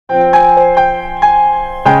The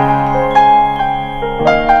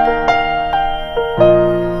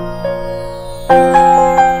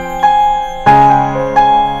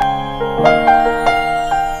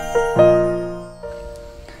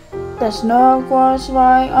snow grows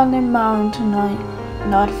white on the mountain tonight,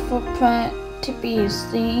 not a footprint to be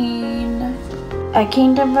seen. A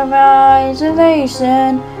kingdom of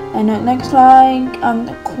isolation, and it looks like I'm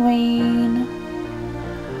the queen.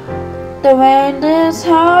 The wind is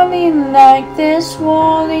howling like this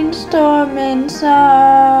rolling storm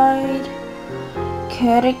inside.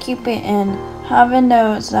 Could I keep it in? Heaven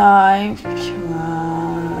knows I've tried.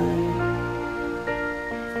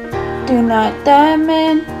 Do not let them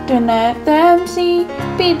in, do not let them see.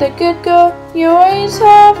 Be the good girl you always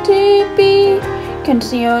have to be.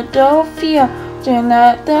 Conceal, don't fear, don't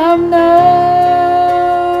let them know.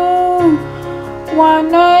 Why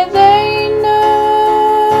not they know?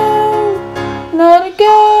 Let it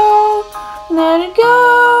go, let it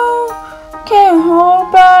go. Can't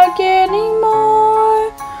hold back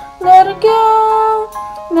anymore. Let it go,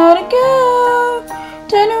 let it go.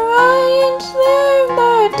 Turn away and slam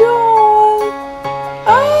the door. I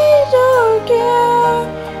don't care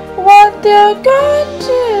what they're going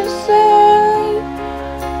to say.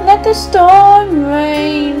 Let the storm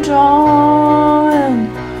rage on.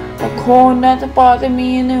 The cold doesn't bother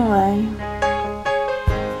me anyway.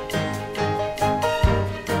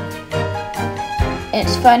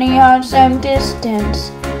 It's funny how some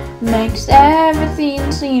distance makes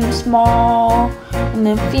everything seem small, and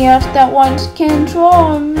the fears that once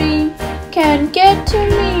controlled me can't get to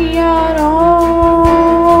me at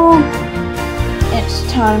all. It's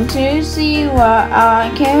time to see what I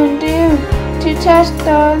can do to test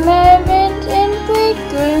the limit and break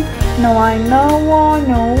through. No, I no war,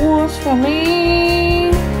 no rules for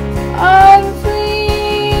me. I'm free.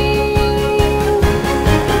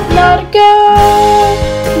 Let it go,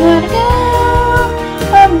 let it go.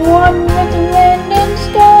 I'm one with the wind and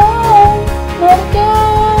sky. Let it go,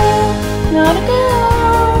 let it go.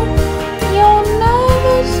 You'll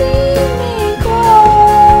never see me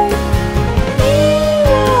cry. Here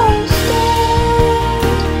I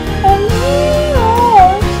stand, and here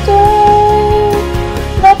I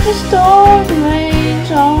stay. Let the storm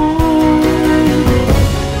rage on.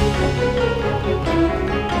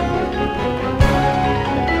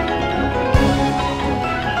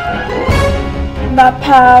 My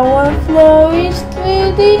power flows through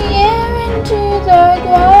the air into the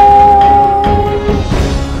ground.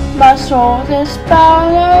 My soul is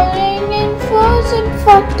spiraling in frozen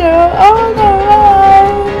factor all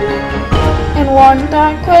around. And one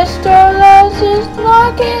dark crystallizes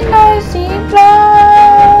like an icy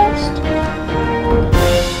blast.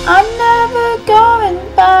 I'm never going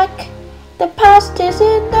back. The past is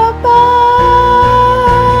in the past.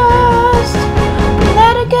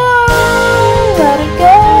 Let it go. Let it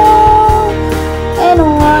go, and a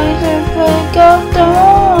wiser break of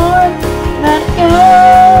dawn. Let it go,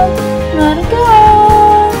 let it go.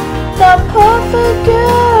 The perfect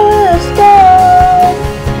girl is gone.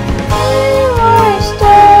 Here I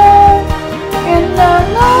stand in the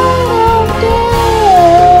light of day.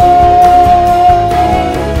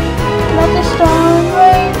 Let the storm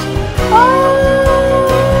rage on.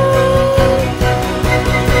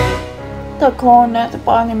 The cold doesn't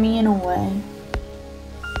bother me in a way.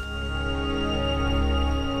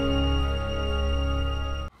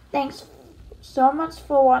 Thanks so much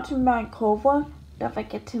for watching my cover. Don't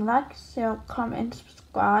forget to like, share, comment,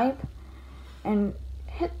 subscribe, and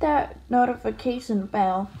hit that notification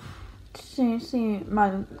bell to see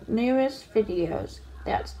my newest videos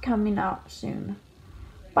that's coming out soon.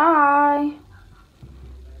 Bye!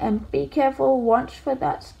 And be careful, watch for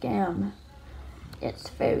that scam. It's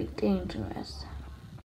very dangerous.